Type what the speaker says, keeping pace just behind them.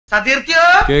സതീർത്തിയോ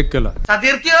കേക്കല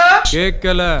സതീർത്തിയോ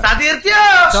കേക്കല സതീർത്തിയോ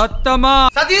സത്തമാ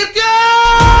സതീർത്തിയോ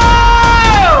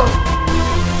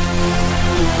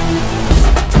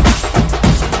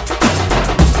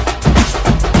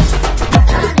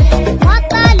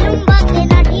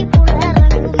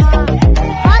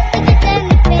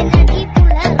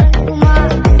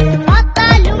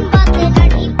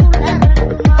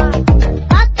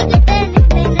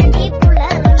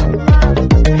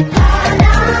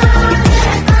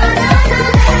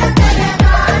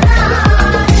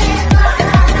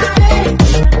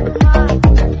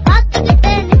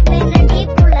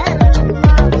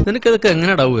നിനക്കതൊക്കെ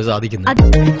എങ്ങനെയാ സാധിക്കുന്നത്?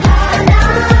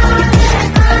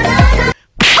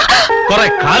 കുറെ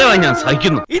കാലമായി ഞാൻ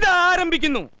സഹിക്കുന്നു. ഇത്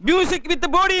ആരംഭിക്കുന്നു മ്യൂസിക് വിത്ത്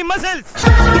ബോഡി മസിൽസ്.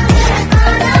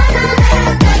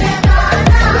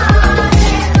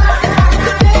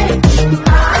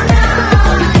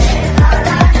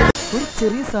 ഒരു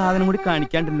ചെറിയ സാധനം കൂടി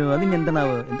കാണിക്കാണ്ടല്ലോ, അതിന്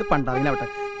എന്താണാവ്? എന്ത് പണ്ടാവിനാവട്ടെ.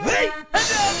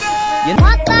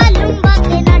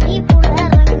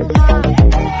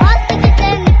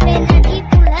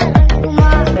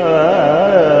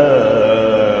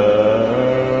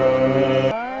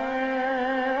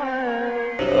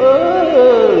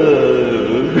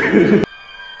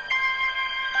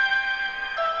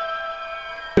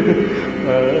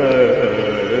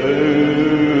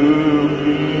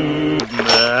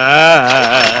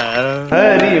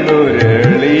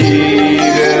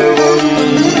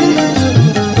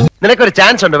 നിനക്കൊരു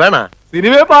ചാൻസ് ഉണ്ട്, വേണ?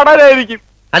 സിനിമയെ പാടാനായിരിക്കും.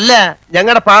 അല്ല,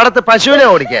 ഞങ്ങളുടെ പാടത്ത് പശുവിനെ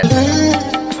ഓടിക്കാൻ.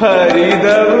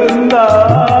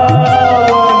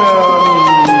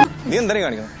 നീ എന്താ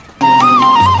കാണിക്കണം?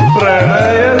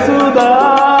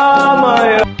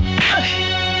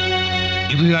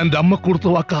 ഇത് ഞാൻ അമ്മ കൊടുത്ത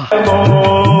വാക്കാ.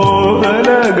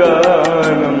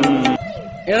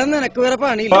 നിനക്ക് വേറെ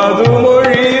പണിയില്ല.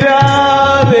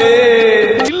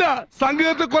 ഇല്ല,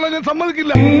 സംഗീതത്തെ കൊല്ലാൻ ഞാൻ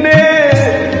സമ്മതിക്കില്ല.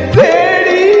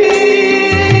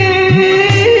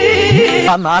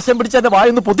 ആ നാശം പിടിച്ച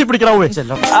വായൊന്ന് പൊത്തിപ്പിടിക്കണോ?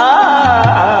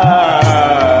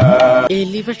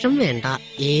 എലിവിഷം വേണ്ട,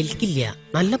 ഏൽക്കില്ല.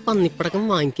 നല്ല പന്നിപ്പടക്കം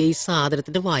വാങ്ങിക്കുക, ഈ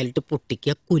സാധനത്തിന്റെ വായിലിട്ട്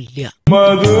പൊട്ടിക്കുക, കൊല്ലുക.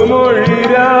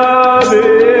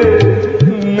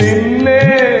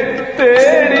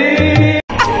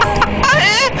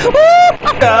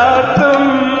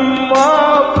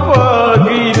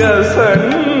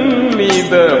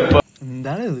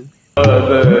 എന്താണിത്?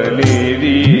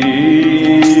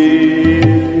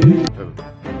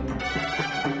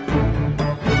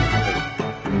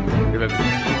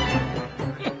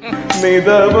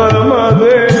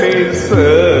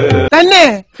 തന്നെ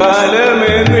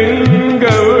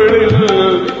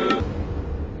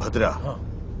ഭദ്ര,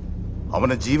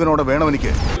 അവനെ ജീവനോടെ വേണം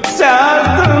എനിക്ക്.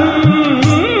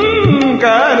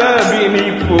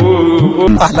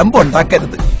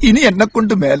 അലമ്പുണ്ടാക്കരുത്. ഇനി എന്നെ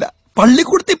കൊണ്ട് മേല.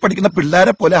 പള്ളിക്കൂടത്തിൽ പഠിക്കുന്ന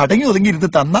പിള്ളേരെ പോലെ അടങ്ങി ഒതുങ്ങിയിരുന്ന്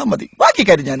തന്നാ മതി. ബാക്കി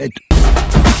കാര്യം ഞാൻ ഏറ്റു.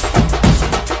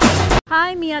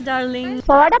 Hi Mia darling.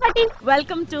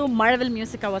 Welcome to Marvel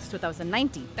Music Awards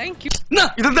 2019. Thank you.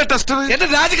 ഇതെന്താ ടെസ്റ്റർ? എന്റെ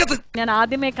രാജകത്ത് ഞാൻ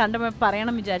ആദ്യമേ കണ്ടപ്പോൾ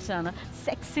പറയണം വിചാരിച്ചതാണ്.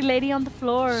 Sexy lady on the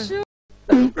floor.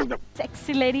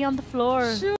 Sexy lady on the floor.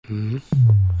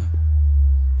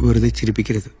 വെറുതെ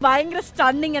ചിരിപ്പിക്കരുത്. ഭയങ്കര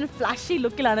സ്റ്റണ്ണിങ് ആൻഡ് ഫ്ലാഷി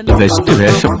ലുക്കിലാണ് ബെസ്റ്റ്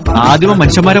വേഷം. ആദ്യം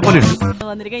മനുഷ്യന്മാരെ പോലെ ഉണ്ട്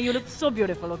വന്നിരിക്കുന്നത്. You look so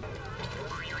beautiful.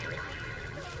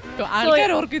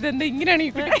 ആൾക്കാർ ഓർക്കും ഇതെന്താ ഇങ്ങനെയാണ്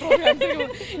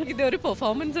ഇതൊരു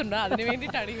പെർഫോമൻസ് ഉണ്ട്, അതിന്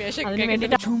വേണ്ടിട്ടാണ് ഈ വേഷം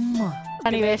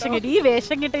ഈ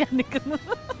വേഷം കിട്ടി ഞാൻ നിൽക്കുന്നു.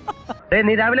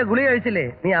 നീ രാവിലെ ഗുളി കഴിച്ചില്ലേ?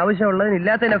 നീ ആവശ്യമുള്ളതിന്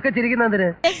ഇല്ലാത്തതിനൊക്കെ ചിരിക്കുന്നതിന്.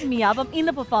 അപ്പം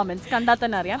ഇന്ന് പെർഫോമൻസ് കണ്ടാൽ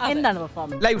തന്നെ അറിയാം എന്താണ്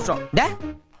performance. Live show,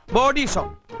 body show,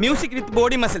 music with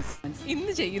body muscles.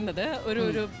 ഇന്ന് ചെയ്യുന്നത്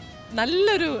ഒരു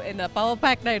നല്ലൊരു പവർ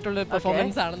പാക്ഡ് ആയിട്ടുള്ള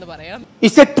പെർഫോമൻസ് ആണെന്ന് പറയാം.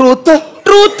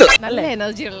 നല്ല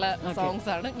എനർജി ഉള്ള സോങ്സ്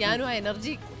ആണ്. ഞാനും ആ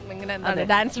എനർജി ഇങ്ങനെ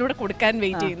ഡാൻസിലൂടെ കൊടുക്കാൻ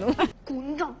വെയിറ്റ് ചെയ്യുന്നു.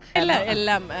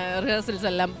 എല്ലാം റിഹേഴ്സൽസ്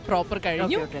എല്ലാം പ്രോപ്പർ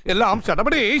കഴിഞ്ഞു. എല്ലാം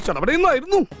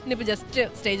ചടപടേന്നായിരുന്നു. ഇനിയിപ്പോ ജസ്റ്റ്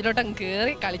സ്റ്റേജിലോട്ട് അങ്ങ്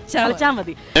കേറി കളിച്ചാ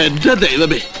മതി. എന്റെ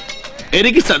ദൈവമേ,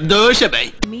 എനിക്ക്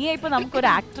സന്തോഷമായി. മിയ ഇപ്പൊ നമുക്കൊരു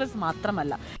ആക്ട്രസ്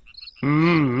മാത്രമല്ല,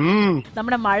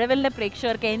 നമ്മുടെ മഴവില്ലിന്റെ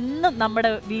പ്രേക്ഷകർക്ക് എന്നും നമ്മുടെ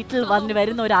വീട്ടിൽ വന്ന്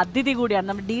വരുന്ന ഒരു അതിഥി കൂടിയാണ്.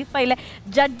 നമ്മുടെ D5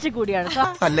 ജഡ്ജ് കൂടിയാണ്.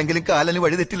 അല്ലെങ്കിലും കാലന്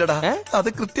വഴി തെറ്റില്ലടാ. അത്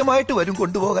കൃത്യമായിട്ട് വരും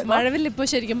കൊണ്ടുപോകാൻ. മഴവിൽ ഇപ്പൊ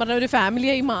ശരിക്കും പറഞ്ഞ ഒരു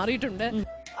ഫാമിലിയായി മാറിയിട്ടുണ്ട്.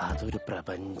 അതൊരു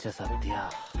പ്രപഞ്ച സത്യ.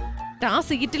 ആ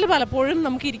സീറ്റിൽ പലപ്പോഴും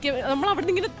നമുക്ക് ഇരിക്കാൻ, നമ്മൾ അവിടെ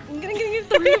ഇങ്ങനെ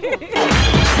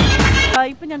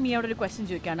ഇപ്പൊ ഞാൻ മിയോട് ഒരു ക്വസ്റ്റ്യൻ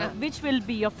ചോദിക്കാണ്. Which will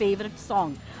be your favourite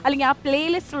song? അല്ലെങ്കിൽ ആ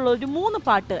പ്ലേലിസ്റ്റിലുള്ള ഒരു 3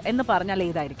 പാട്ട് എന്ന് പറഞ്ഞാൽ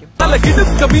ഏതായിരിക്കും?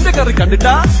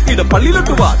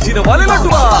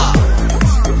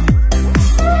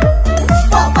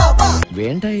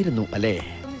 വേണ്ടായിരുന്നു അല്ലേ?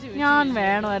 ഞാൻ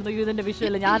വേണമായിരുന്നു ഇതിന്റെ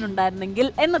വിഷയത്തിൽ ഞാൻ ഉണ്ടായിരുന്നെങ്കിൽ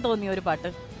എന്ന് തോന്നിയ ഒരു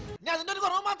പാട്ട്.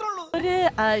 ഒരു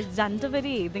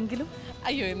ജനുവരി ഏതെങ്കിലും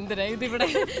അയ്യോ എന്തിനാ ഇതിവിടെ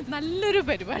നല്ലൊരു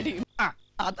പരിപാടി,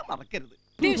 അത് മറക്കരുത്.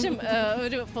 അത്യാവശ്യം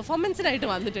ഒരു പെർഫോമൻസിനായിട്ട്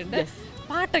വന്നിട്ടുണ്ട്.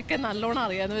 പാട്ടൊക്കെ നല്ലോണം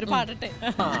അറിയാവുന്ന ഒരു പാടട്ടെ.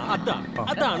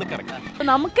 അതാണ് കറക്റ്റ്.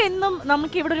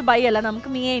 നമുക്ക് ഇവിടെ ഒരു ബൈ അല്ല, നമുക്ക്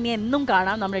മിയെ ഇനി എന്നും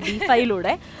കാണാം നമ്മുടെ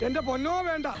D5ലൂടെ.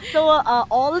 So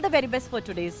all the very best for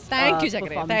today's. Thank you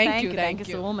ചക്രേ, thank you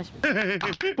so much.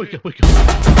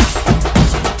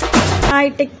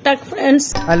 Hi TikTok friends.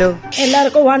 Hello,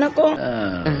 எல்லாருக்கும் வணக்கம்.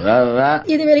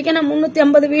 இது வரைக்கும் நான்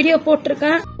 350 வீடியோ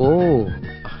போட்டிருக்கேன். ഓ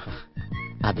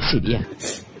അത് ശരിയാ.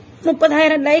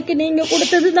 30,000 லைக் நீங்க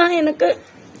கொடுத்தது தான் எனக்கு.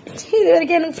 இது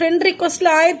வரைக்கும் எனக்கு ஃப்ரெண்ட் ரிக்வெஸ்ட்ல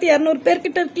 1200 பேர்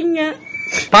கிட்ட இருக்கீங்க.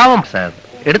 പാവം സാർ,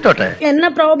 എടുത്തോട്ടെ. என்ன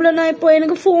ப்ராப்ளம்னா இப்போ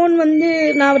எனக்கு போன் வந்து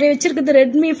நான் அவரை வச்சிருக்கிறது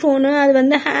ரெட்மி போனு, அது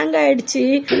வந்து ஹேங் ஆயிடுச்சு.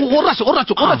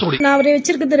 நான் அவரை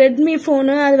வச்சிருக்கிறது ரெட்மி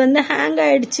போனு, அது வந்து ஹேங்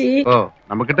ஆயிடுச்சு. ഓ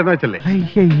നമുക്കിട്ടെന്ന് വെച്ചല്ലേ.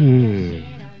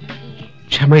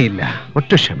 ക്ഷമയില്ല,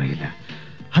 ഒറ്റ ക്ഷമയില്ല,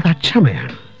 അത്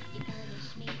അക്ഷമയാണ്.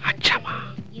 അക്ഷമ.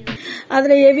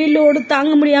 அதுல ஹெவி லோடு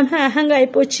தாங்க முடியாம ஹேங் ஆயி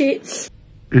போச்சு.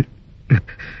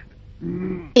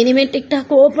 இனிமே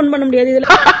டிக்டாக் ஓபன் பண்ண முடியாது. இதுல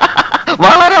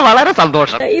വളരെ വളരെ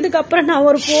സന്തോഷം. இதுக்கப்புறம் நான்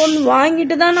ஒரு போன்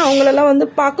வாங்கிட்டு தான் நான் உங்களெல்லாம் வந்து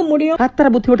பார்க்க முடியும். അത്ര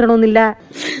ബുദ്ധിമുട്ടണമെന്നില്ല.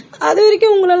 அது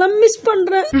வரைக்கும் உங்களெல்லாம் மிஸ்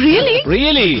பண்றேன்.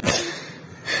 Really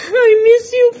I miss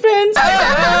you friends.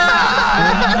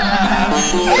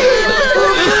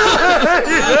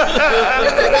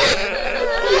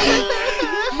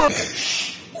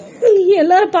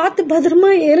 எல்லாரும் பார்த்து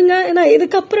பத்திரமா இருங்க. நான்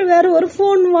இதுக்கப்புறம் வேற ஒரு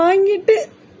போன் வாங்கிட்டு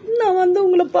நான் வந்து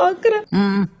உங்களை பாக்குறேன்.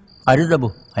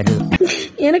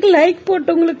 எனக்கு லைக்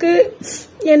போட்டவங்களுக்கு,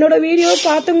 என்னோட வீடியோ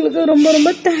பார்த்தவங்களுக்கு ரொம்ப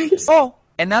ரொம்ப தேங்க்ஸ்.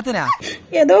 എന്നാത്തിനാ?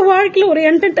 ஏதோ வாழ்க்கையில ஒரு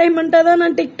என்டர்டைன்மெண்டா தான்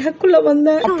நான் டிக்டாக்குள்ள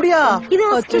வந்தேன்.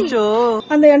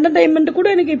 அந்த என்டர்டைன்மெண்ட் கூட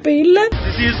எனக்கு இப்ப இல்ல.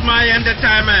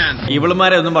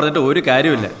 ഇവളുമാരെ ഒന്നും പറഞ്ഞിട്ട് ഒരു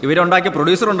കാര്യമില്ല. ഇവരുണ്ടാക്കിയ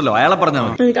പ്രൊഡ്യൂസർ ഉണ്ടല്ലോ, അയാളെ പറഞ്ഞാൽ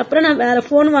മതി. அதுக்கப்புறம் நான் வேற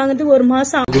போன் வாங்குறதுக்கு 1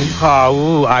 மாசம்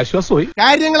ആശ്വാസമായി.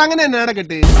 കാര്യങ്ങൾ അങ്ങനെ തന്നെ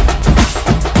നടക്കട്ടെ.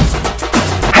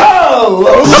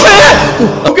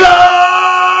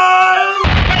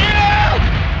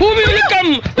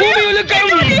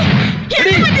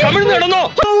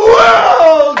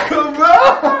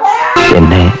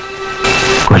 എന്നെ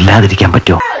കൊല്ലാതിരിക്കാൻ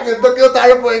പറ്റുമോ? എന്തൊക്കെയോ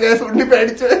താഴെ പോയ ഗൈസ്, ഉണ്ണി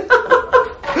പേടിച്ച്.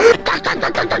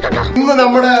 ഇന്ന്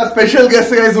നമ്മുടെ special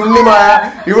guest guys Unnimaya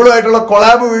ഇവളുമായിട്ടുള്ള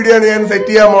collab video ആണ് ഞാൻ സെറ്റ്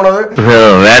ചെയ്യാൻ പോണത്.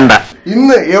 വേണ്ട,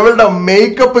 ഇന്ന് ഇവളുടെ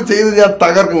മേക്കപ്പ് ചെയ്ത് ഞാൻ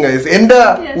തകർക്കും ഗൈസ്. എന്റെ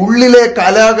ഉള്ളിലെ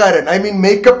കലാകാരൻ, ഐ മീൻ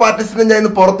മേക്കപ്പ് ആർട്ടിസ്റ്റിനെ ഞാൻ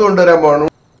ഇന്ന് പുറത്തു കൊണ്ടുവരാൻ പോകണം.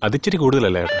 അതിച്ചിരി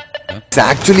കൂടുതലല്ലേ?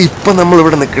 ആക്ച്വലി ഇപ്പൊ നമ്മൾ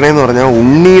ഇവിടെ നിക്കണേന്ന് പറഞ്ഞാൽ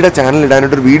ഉണ്ണിയുടെ ചാനൽ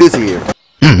ഇടാനായിട്ട് ഒരു വീഡിയോ ചെയ്യണം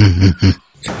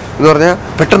എന്ന് പറഞ്ഞാൽ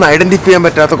പെട്ടെന്ന് ഐഡന്റിഫൈ ചെയ്യാൻ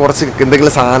പറ്റാത്ത കുറച്ച്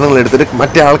എന്തെങ്കിലും സാധനങ്ങൾ എടുത്തിട്ട്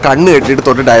മറ്റേ ആൾ കണ്ണ് കെട്ടിയിട്ട്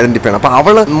തൊട്ടിട്ട് ഐഡന്റിഫൈ ചെയ്യണം. അപ്പൊ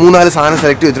അവള് 3-4 സാധനം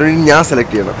സെലക്ട് ചെയ്തിട്ടുണ്ടെങ്കിൽ ഞാൻ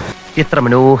സെലക്ട് ചെയ്യണം. ഇത്ര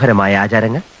മനോഹരമായ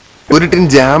ആചാരങ്ങൾ. ഒരു ടിൻ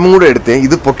ജാമും കൂടെ എടുത്ത്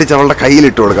ഇത് പൊട്ടിച്ച് അവളുടെ കയ്യിൽ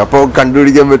ഇട്ട് കൊടുക്കാം. അപ്പൊ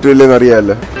കണ്ടുപിടിക്കാൻ പറ്റൂല്ലെന്ന്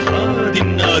അറിയാമല്ലോ.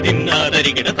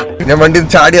 ഞാൻ വണ്ടി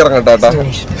ചാടി ഇറങ്ങട്ടാ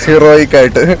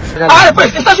ഹീറോയിക്കായിട്ട്.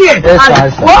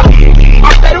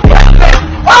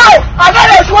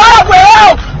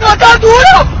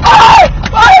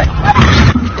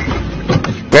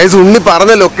 ഗൈസ്, ഉണ്ണി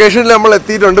പറഞ്ഞ ലൊക്കേഷനിൽ നമ്മൾ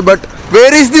എത്തിയിട്ടുണ്ട്. ബട്ട്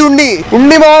വേർ ഈസ് ദി ഉണ്ണി?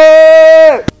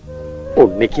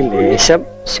 ഉണ്ണിക്ക് ലേശം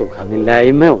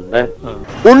സുഖമില്ലായ്മ ഉണ്ട്.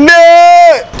 ഉണ്ണി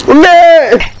ഉണ്ണി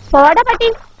പട്ടി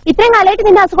ഇത്രയും കാലമായിട്ട്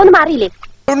നിന്റെ അസുഖം ഒന്നും മാറിയില്ലേ?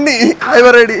 ഉണ്ണി ഹായ്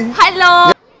പറയടി. ഹലോ.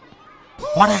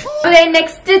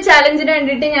 നെക്സ്റ്റ് ചാലഞ്ചിന്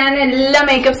വേണ്ടിട്ട് ഞാൻ എല്ലാ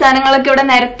മേക്കപ്പ് സാധനങ്ങളൊക്കെ ഇവിടെ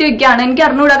നിരത്തി വെക്കുകയാണ്. എനിക്ക്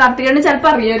അറിഞ്ഞൂടാ, കാർത്തികേയന് ചിലപ്പോ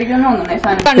അറിയായിരിക്കും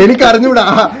തോന്നുന്നു. എനിക്ക് അറിഞ്ഞൂടാ.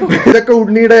 ഇതൊക്കെ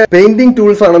ഉണ്ണിയുടെ പെയിന്റിംഗ്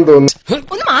ടൂൾസ് ആണെന്ന് തോന്നുന്നു.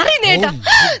 ഒന്ന് മാറി നേട്ടാ.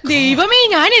 ദൈവമേ,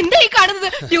 ഞാൻ എന്തായി കാണുന്നത്?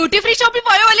 ഡ്യൂട്ടി ഫ്രീ ഷോപ്പിൽ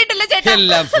പോയ പോലെയിട്ടല്ലേ ചേട്ടാ?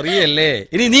 എല്ലാം ഫ്രീ അല്ലേ?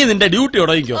 ഇനി നീ നിന്റെ ഡ്യൂട്ടി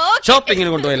ഉടയിക്കോ. ഷോപ്പിങ്ങിന്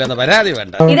കൊണ്ടുപോയില്ലെന്ന പരാതി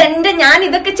വേണ്ട. ഇതെന്റെ ഞാൻ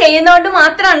ഇതൊക്കെ ചെയ്യുന്നോണ്ട്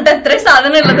മാത്രമാണ് ഇത്ര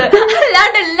സാധനം ഉള്ളത്.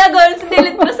 അല്ലാണ്ട് എല്ലാ ഗേൾസിന്റെ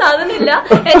ഇത്ര സാധനം ഇല്ല.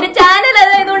 എന്റെ ചാനൽ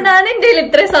അതായതുകൊണ്ടാണ് എന്റെ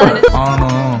ഇത്ര സാധനം.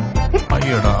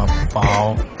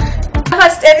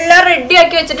 ഫസ്റ്റ് എല്ലാം റെഡി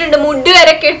ആക്കി വെച്ചിട്ടുണ്ട്. മുടി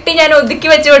വരെ കെട്ടി ഞാൻ ഒതുക്കി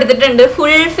വെച്ച് കൊടുത്തിട്ടുണ്ട്.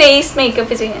 ഫുൾ ഫേസ്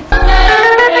മേക്കപ്പ് ചെയ്യാൻ.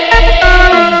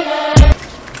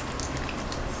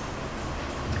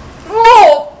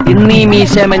 ഇന്ന് ഈ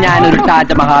മീശമ ഞാനൊരു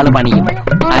താജ്മഹാള് പണിയും.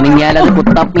 അനങ്ങിയാലത്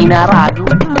കുത്തബ് മീനാറാകും.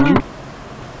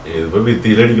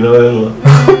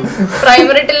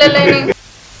 പ്രൈമറി ഇട്ടില്ലല്ലോ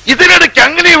ഇതിനിടയ്ക്ക്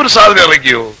അങ്ങനെ ഒരു സാധനം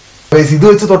ഇറങ്ങിയോ? ഇത്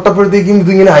വെച്ച് തൊട്ടപ്പോഴത്തേക്കും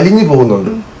ഇതിങ്ങനെ അലിഞ്ഞു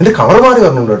പോകുന്നുണ്ട്. എന്റെ കളർ മാറി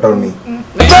പറഞ്ഞുണ്ട് കേട്ടോ ഉണ്ണി.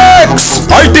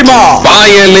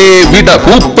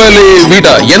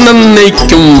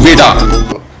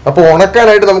 അപ്പൊ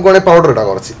ഉണക്കാനായിട്ട് നമുക്ക് വേണേൽ പൗഡർ ഇടാം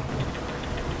കുറച്ച്.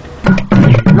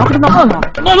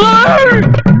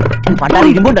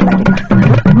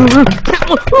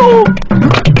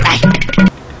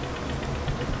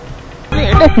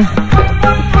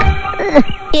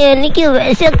 എനിക്ക്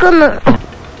വിശക്കുന്നു.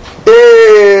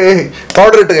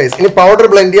 പൗഡർ ഇട്ട് ഗൈസ്. ഇനി പൗഡർ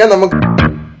ബ്ലെൻഡ് ചെയ്യാൻ നമുക്ക്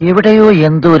എവിടെയോ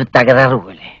എന്തോ ഒരു തകരാറ്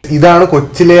പോലെ. ഇതാണ്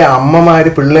കൊച്ചിലെ അമ്മമാര്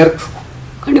പിള്ളേർ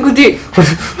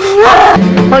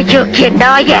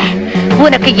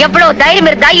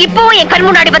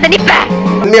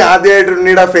ആദ്യമായിട്ട്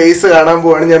ഉണ്ണിയുടെ ഫേസ് കാണാൻ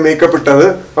പോവാണ് ഞാൻ മേക്കപ്പ് ഇട്ടത്.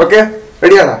 ഓക്കെ,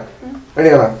 റെഡിയാണോ?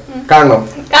 കാണണോ?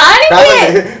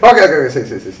 ഓക്കെ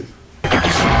ശരി.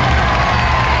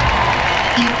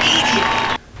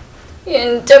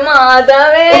 എന്റെ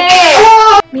മാതാവേ,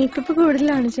 മേക്കപ്പ്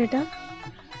കൂടുതലാണ് ചേട്ടാ.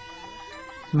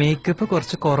 മേക്കപ്പ്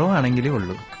കുറച്ച് കുറവാണെങ്കിലേ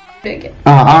ഉള്ളൂ.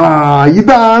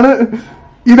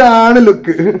 ഇതാണ്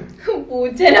ലുക്ക്.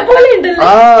 പൂച്ചനെ പോലെ ഉണ്ടല്ലോ.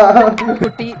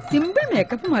 കുട്ടി സിമ്പിൾ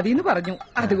മേക്കപ്പ് മതി എന്ന് പറഞ്ഞു.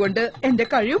 അതുകൊണ്ട് എന്റെ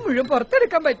കഴിവ് മുഴുവൻ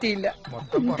പുറത്തെടുക്കാൻ പറ്റിയില്ല.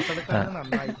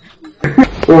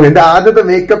 എന്റെ ആദ്യത്തെ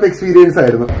മേക്കപ്പ് എക്സ്പീരിയൻസ്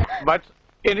ആയിരുന്നു.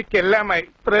 എനിക്കെല്ലാമായി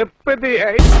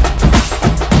തൃപ്തിയായി.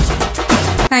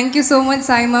 Thank you so much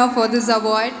Saima for this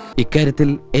award. ഇക്കാര്യത്തിൽ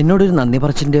എന്നോടൊരു നന്ദി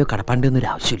പറച്ചിന്റെയോ കടപ്പാണ്ടിയോ ഒന്നും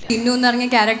ആവശ്യമില്ല. ചിന്നു എന്ന് പറഞ്ഞ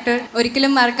ക്യാരക്ടർ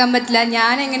ഒരിക്കലും മറക്കാൻ പറ്റില്ല.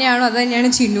 ഞാൻ എങ്ങനെയാണോ അത് തന്നെയാണ്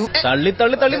ചിന്നു.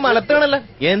 തള്ളി മലത്താണല്ലോ.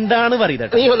 എന്താണ്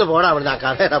പറയുന്നത്?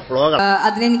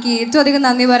 അതിനെനിക്ക് ഏറ്റവും അധികം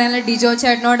നന്ദി പറയാനുള്ള ഡിജോ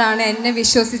ചേട്ടനോടാണ്. എന്നെ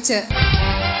വിശ്വസിച്ച്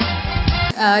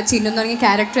ചിന്നു എന്ന് പറഞ്ഞ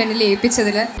ക്യാരക്ടർ എന്നിൽ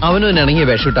ഏൽപ്പിച്ചതില്. അവനും ഇണങ്ങിയ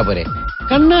വിഷമിട്ടാ പോരെ,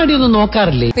 കണ്ണാടി ഒന്നും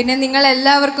നോക്കാറില്ലേ? പിന്നെ നിങ്ങൾ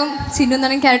എല്ലാവർക്കും ചിന്നു എന്ന്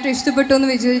പറഞ്ഞ ക്യാരക്ടർ ഇഷ്ടപ്പെട്ടു എന്ന്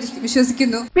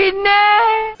വിശ്വസിക്കുന്നു. പിന്നെ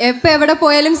എപ്പോ എവിടെ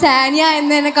പോയാലും സാനിയ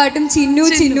എന്നതിനെക്കാട്ടും ചിന്നു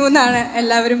എന്നാണ്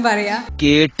എല്ലാവരും പറയാ.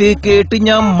 കേട്ട്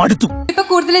ഞാൻ മടുത്തു. ഇപ്പൊ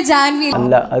കൂടുതൽ ജാൻവി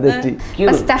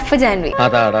ജാൻവി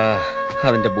അതാടാ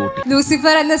അതിന്റെ ബൂട്ടി.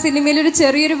 ലൂസിഫർ എന്ന സിനിമയിൽ ഒരു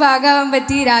ചെറിയൊരു ഭാഗമാവാൻ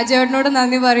പറ്റി. രാജേട്ടനോട്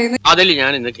നന്ദി പറയുന്നു. അതിൽ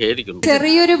ഞാൻ ഇന്ന് ഖേദിക്കുന്നു.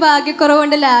 ചെറിയൊരു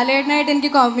ഭാഗ്യക്കുറവുകൊണ്ട് ലാലേട്ടനായിട്ട്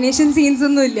എനിക്ക് കോമ്പിനേഷൻ സീൻസ്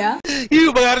ഒന്നും ഇല്ല. ഈ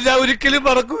ഉപകാരം ഞാൻ ഒരിക്കലും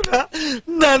മറക്കൂല.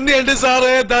 നന്ദിയുണ്ട്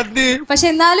സാറേ, നന്ദി. പക്ഷെ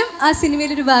എന്നാലും ആ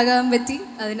സിനിമയിൽ ഒരു ഭാഗമാവാൻ പറ്റി.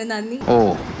 അതിന് നന്ദി. ഓ,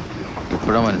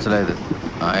 ഇപ്പോഴാണ് മനസ്സിലായത്.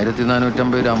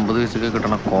 1450 വയസ്സൊക്കെ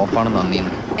കിട്ടണ കോപ്പാണ് നന്ദി.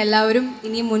 എല്ലാവരും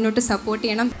ഇനിയും മുന്നോട്ട് സപ്പോർട്ട്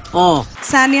ചെയ്യണം.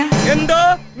 സാനിയ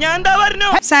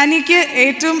സാനിയക്ക്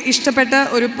ഏറ്റവും ഇഷ്ടപ്പെട്ട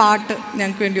ഒരു പാട്ട്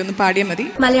ഞങ്ങൾക്ക് വേണ്ടി ഒന്ന് പാടിയാൽ മതി.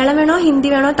 മലയാളം വേണോ, ഹിന്ദി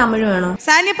വേണോ, തമിഴ് വേണോ?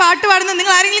 സാനിയ പാട്ട് പാടുന്നത്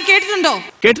നിങ്ങൾ ആരെങ്കിലും കേട്ടിട്ടുണ്ടോ?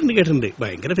 കേട്ടിട്ടുണ്ട്.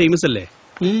 ഭയങ്കര ഫേമസ് അല്ലേ?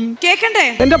 കേക്കണ്ടേ?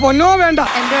 എന്റെ പൊന്നോ വേണ്ട.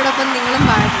 എന്റോടൊപ്പം നിങ്ങളും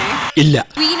പാടണേ. ഇല്ല.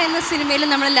 ക്വീൻ എന്ന സിനിമയിൽ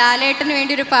നമ്മൾ ലാലേട്ടന്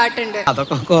വേണ്ടി ഒരു പാട്ടുണ്ട്.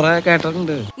 അതൊക്കെ കൊറേ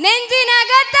കേട്ടിട്ടുണ്ട്.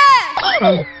 നെഞ്ചിനകത്ത്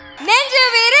നെഞ്ചു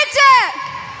വിരിച്ച്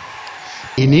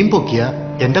ഇനിയും പൊക്കിയ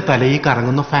എന്റെ തലയിൽ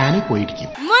കറങ്ങുന്ന ഫാനിൽ പോയിരിക്കും.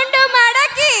 മുണ്ടു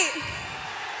മടക്കി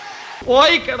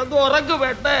പോയി കിടന്നു ഉറങ്ങു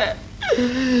വേണ്ടേ?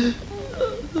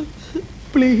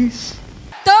 പ്ലീസ്.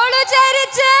 തോളു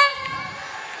ചരിച്ച്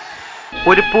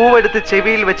ഒരു പൂവെടുത്ത്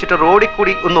ചെവിയിൽ വെച്ചിട്ട് റോഡിൽ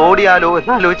കൂടി ഒന്ന് ഓടിയാലോ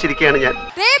എന്ന് ആലോചിച്ചിരിക്കുകയാണ് ഞാൻ.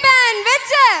 റിബൺ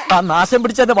വെച്ച് നാശം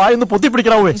പിടിച്ചെന്റെ വായൊന്ന്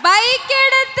പൊത്തിപ്പിടിക്കണേ. ബൈക്ക്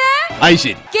എടുത്ത്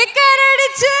കിക്കർ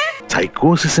അടിച്ച്.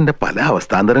 സൈക്കോസിന്റെ പല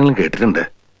അവസ്ഥാന്തരങ്ങളും കേട്ടിട്ടുണ്ട്.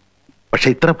 പക്ഷെ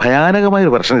ഇത്ര ഭയാനകമായ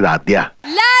ഒരു പ്രശ്നം ഇത് ആദ്യ.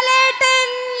 ലാലേട്ടൻ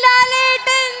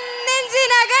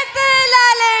നെഞ്ചിനകത്ത്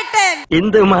ലാലേട്ടൻ.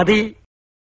 എന്ത് മതി.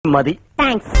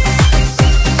 താങ്ക്സ്.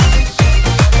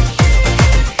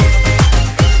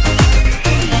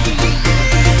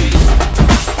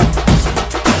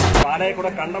 പാലയെ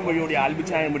കൂടെ കണ്ടം വഴിയോടി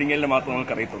ആൽബിച്ചായ മുടിങ്ങലിനെ മാത്രം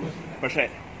നമുക്ക് അറിയത്തുള്ളൂ. പക്ഷെ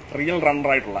റിയൽ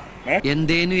റണ്ണറായിട്ടുള്ള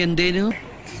എന്തേനു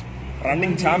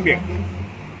റണ്ണിങ് ചാമ്പ്യൻ,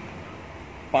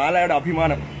 പാലയുടെ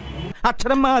അഭിമാനം,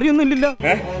 അക്ഷരം മാറിയൊന്നുമില്ലല്ലോ.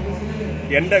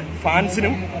 എന്റെ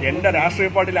ഫാൻസിനും എന്റെ രാഷ്ട്രീയ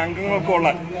പാർട്ടിയിലെ അംഗങ്ങൾക്കും ഉള്ള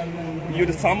ഈ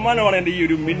ഒരു സമ്മാനമാണ് എന്റെ ഈ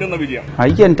ഒരു മിന്നുന്ന വിജയം.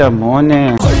 അയ്യന്റെ മോനെ.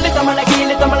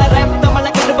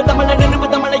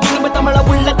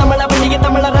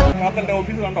 ഖാത്തന്റെ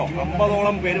ഓഫീസ് കണ്ടോ?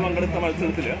 50ഓളം പേര് പങ്കെടുത്ത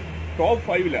മത്സരത്തില് ടോപ്പ്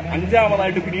 5-ല്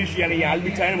 5ാമതായിട്ട് ഫിനിഷ് ചെയ്യാൻ ഈ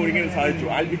ആൽബിച്ചായ മുടിങ്ങലിന് സാധിച്ചു.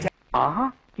 ആൽബിച്ചായ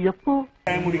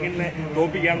മുടിങ്ങലിനെ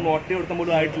തോപ്പിക്കാണെന്ന് ഒറ്റയെടുത്ത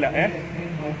പോലും ആയിട്ടില്ല.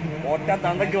 ഒറ്റ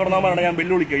തന്തയ്ക്ക് പറഞ്ഞാൽ ഞാൻ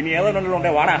വെല്ലുവിളിക്കുക. ഇനി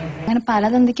ഏതാണ്ടേ വാടാ. അങ്ങനെ പല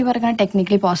തന്തയ്ക്ക് പറയാൻ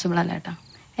ടെക്നിക്കലി പോസിബിൾ അല്ല കേട്ടോ.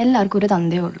 എല്ലാവർക്കും ഒരു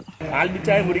തന്തേ ഉള്ളൂ.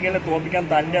 ആൽബിച്ചായ മുടിങ്ങലിനെ തോപ്പിക്കാൻ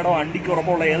തന്റെ ഇടോ അണ്ടിക്ക്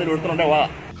ഉറപ്പുള്ള ഏതൊരു എടുത്തുണ്ടേ വാ.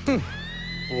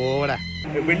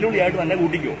 വെല്ലുവിളിയായിട്ട് തന്നെ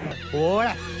കൂട്ടിക്കോ.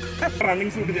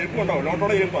 Running suit ചെരുപ്പുണ്ടോ?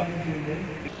 ലോട്ടോടെ ചെരുപ്പാ.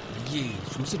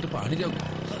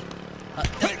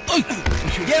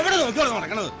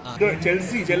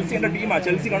 ചെൽസി എന്റെ ടീമാ.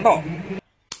 ചെൽസി കണ്ടോ?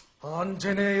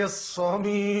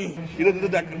 ഇത്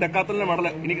ഡെക്കാത്തലിന്റെ മെഡല്.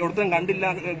 എനിക്ക് ഒരിടത്തും കണ്ടില്ല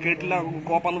കേട്ടില്ല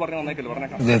കോപ്പാന്ന് പറഞ്ഞ വന്നേക്കല്ലോ.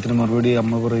 പറഞ്ഞേക്കാം. മറുപടി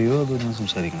അമ്മ പറയോ അതോ ഞാൻ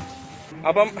സംസാരിക്കണം?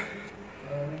 അപ്പം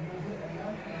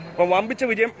വമ്പിച്ച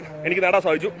വിജയം എനിക്ക് നേടാൻ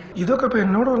സാധിച്ചു. ഇതൊക്കെ ഇപ്പൊ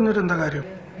എന്നോട് പറഞ്ഞിട്ട് എന്താ കാര്യം?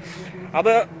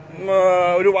 അത്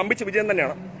ഒരു വമ്പിച്ച വിജയം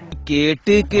തന്നെയാണ്.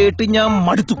 കേട്ട് ഞാൻ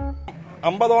മടുത്തു.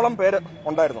 50ഓളം പേര്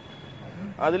ഉണ്ടായിരുന്നു.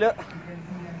 അതില്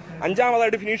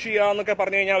 5ാമതായിട്ട് ഫിനിഷ് ചെയ്യാന്നൊക്കെ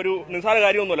പറഞ്ഞു കഴിഞ്ഞാൽ ഒരു നിസ്സാര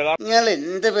കാര്യമൊന്നുമല്ല.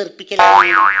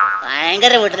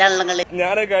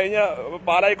 ഞാൻ കഴിഞ്ഞ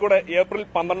പാലായിക്കൂടെ ഏപ്രിൽ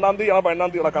 12-ാം തീയതി 15-ാം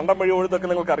തീയതി കണ്ടം വഴി ഒഴുതൊക്കെ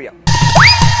നിങ്ങൾക്ക് അറിയാം.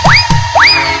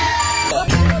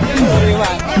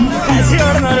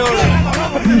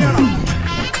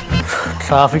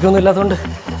 ട്രാഫിക് ഒന്നും ഇല്ലാത്തതുകൊണ്ട്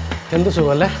എന്ത്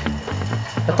സുഖമല്ലേ?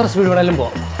 എത്ര സ്പീഡ് വേണേലും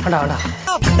പോവാം.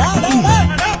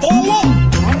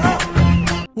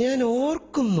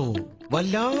 ഓർക്കുന്നു,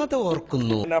 വല്ലാതെ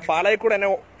ഓർക്കുന്നു. പാലായിൽ കൂടെ എന്നെ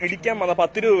ഇടിക്കാൻ വന്ന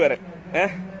 10 രൂപ പേരെ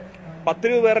 10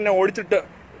 രൂപ പേരെ എന്നെ ഓടിച്ചിട്ട്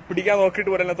പിടിക്കാൻ നോക്കിയിട്ട്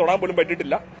പോലും എന്നെ തൊടാൻ പോലും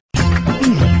പറ്റിയിട്ടില്ല.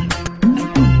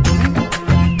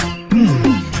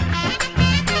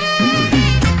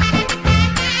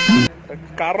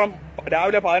 കാരണം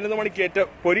രാവിലെ 11 മണിക്ക് ഏറ്റ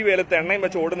പൊരി വേലത്ത് എണ്ണയും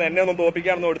വെച്ച് ഓടുന്ന എന്നെ ഒന്നും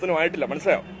തോപ്പിക്കാനൊന്നും ഒരുത്തനും ആയിട്ടില്ല.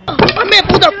 മനസ്സിലായോ?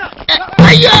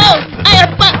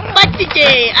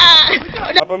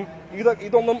 അപ്പം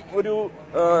ഇതൊന്നും ഒരു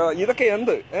ഇതൊക്കെ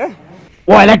എന്ത്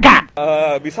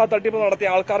വിസ തട്ടിപ്പ് നടത്തിയ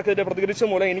ആൾക്കാർക്കെതിരെ പ്രതികരിച്ച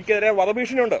മൂലം എനിക്കെതിരെ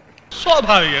വധഭീഷണിയുണ്ട്.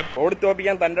 സ്വാഭാവികം.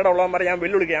 ഓടിത്തോപ്പിക്കാൻ തന്റെ ഉള്ളവന്മാരെ ഞാൻ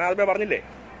വെല്ലുവിളിക്കുക. ഞാൻ ആദ്യമേ പറഞ്ഞില്ലേ,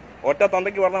 ഒറ്റ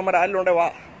തന്തയ്ക്ക് പറഞ്ഞവന്മാർ ആരിലുണ്ടേ വാ.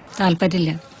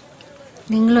 താല്പര്യമില്ല,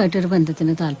 നിങ്ങളുമായിട്ടൊരു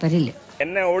ബന്ധത്തിന് താല്പര്യമില്ല.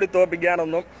 എന്നെ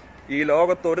ഓടിത്തോപ്പിക്കാനൊന്നും ഈ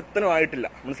ലോകത്ത് ഒരുത്തനും ആയിട്ടില്ല.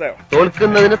 മനസ്സിലായോ?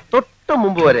 തോൽക്കുന്നതിന് തൊട്ട്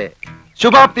മുമ്പ് വരെ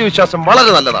ശുഭാപ്തി വിശ്വാസം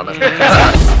വളരെ നല്ലതാണ്.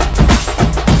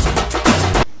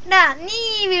 നീ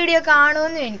ഈ വീഡിയോ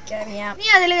കാണുമെന്നും എനിക്കറിയാം, നീ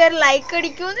അതിൽ കയറി ലൈക്ക്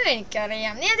അടിക്കുമെന്നും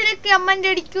എനിക്കറിയാം, നീ അതിൽ കമന്റ്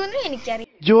അടിക്കുമെന്നും എനിക്കറിയാം.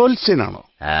 ജോത്സ്യനാണോ?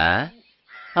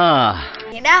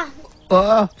 എടാ,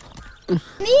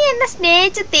 നീ എന്നെ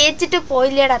സ്നേഹിച്ച് തേച്ചിട്ട്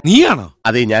പോയില്ലേടാ. നീയാണോ?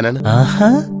 അതെ, ഞാനാണ്.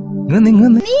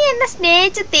 നീ എന്നെ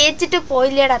സ്നേഹിച്ച് തേച്ചിട്ട്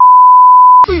പോയില്ലേടാ.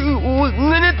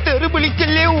 ഇങ്ങനെ തെറി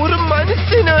വിളിക്കല്ലേ, ഒരു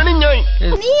മനുഷ്യനാണ് ഞാൻ.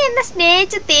 നീ എന്നെ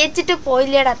സ്നേഹിച്ച് തേച്ചിട്ട്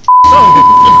പോയില്ലേടാ.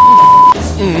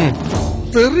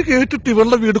 തെറി കേട്ടിട്ട്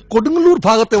ഇവളുടെ വീട് കൊടുങ്ങല്ലൂർ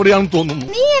ഭാഗത്ത് എവിടെയാണെന്ന് തോന്നുന്നു.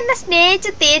 നീ എന്നെ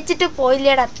സ്നേഹിച്ച് തേച്ചിട്ട്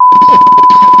പോയില്ലേടാ.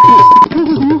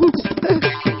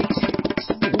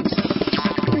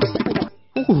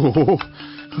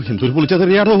 എന്തൊരു പൊളിച്ച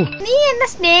തെറിയാടോ. നീ എന്നെ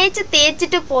സ്നേഹിച്ച്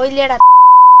തേച്ചിട്ട് പോയില്ലേടാ.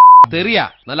 തെറിയാ,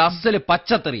 നല്ല അസല്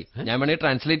പച്ചത്തെറി. ഞാൻ വേണേ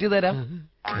ട്രാൻസ്ലേറ്റ് ചെയ്ത് തരാം.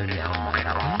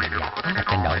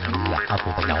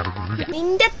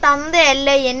 നിന്റെ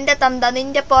തന്തയല്ലേ എന്റെ തന്ത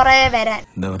നിന്റെ പുറകെ വരാൻ.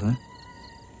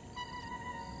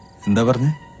 എന്താ പറഞ്ഞ?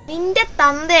 നിന്റെ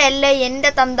തന്തയല്ലേ എന്റെ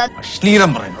തന്ത. അശ്ലീലം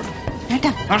പറയുന്നത്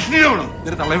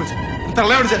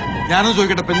ഞാനൊന്നും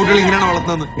ചോദിക്കട്ടെ, പെൺകുട്ടികൾ ഇങ്ങനെയാണ്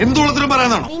വളർത്തുന്നത്? എന്തുള്ളത്തിനും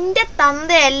പറയാനാണോ? നിന്റെ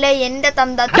തന്തയല്ലേ എന്റെ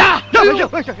തന്ത.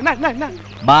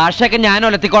 ഭാഷയൊക്കെ ഞാൻ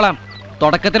ഒലത്തിക്കോളാം.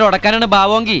 തുടക്കത്തിൽ ഉടക്കാനാണ്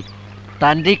ഭാവമെങ്കിൽ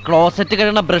തന്റെ ഈ ക്ലോസറ്റ്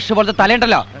കഴിയുന്ന ബ്രഷ് പോലത്തെ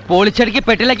തലയുണ്ടല്ലോ, പോളിച്ചടിക്ക്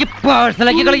പെട്ടിലാക്കി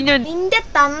പേഴ്സണലാക്കി കളിഞ്ഞ. നിന്റെ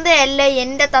തന്തയല്ലേ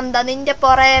എന്റെ തന്ത നിന്റെ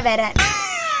പുറകെ വരാൻ.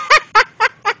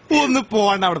 ഒന്ന്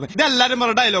പോവാണ്ട അവിടെ. ഇതെല്ലാരും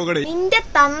പറഞ്ഞ ഡയലോഗുകൾ. നിന്റെ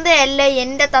തന്തയല്ലേ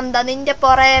എന്റെ തന്ത നിന്റെ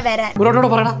പുറകെ വരാൻ.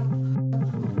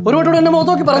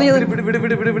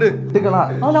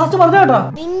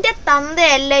 നിന്റെ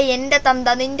തന്തയല്ലേ എന്റെ തന്ത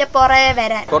നിന്റെ പുറകെ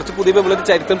വരാൻ. കുറച്ച് പുതിയ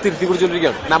ചരിത്രം തിരുത്തി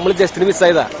കുറിച്ചോണ്ടിരിക്കുകയാണ്. നമ്മൾ ജസ്റ്റിന്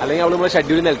മിസ്സായതാ, അല്ലെങ്കിൽ അവള് നമ്മളെ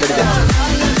ഷെഡ്യൂൾ നിലത്തടിച്ച.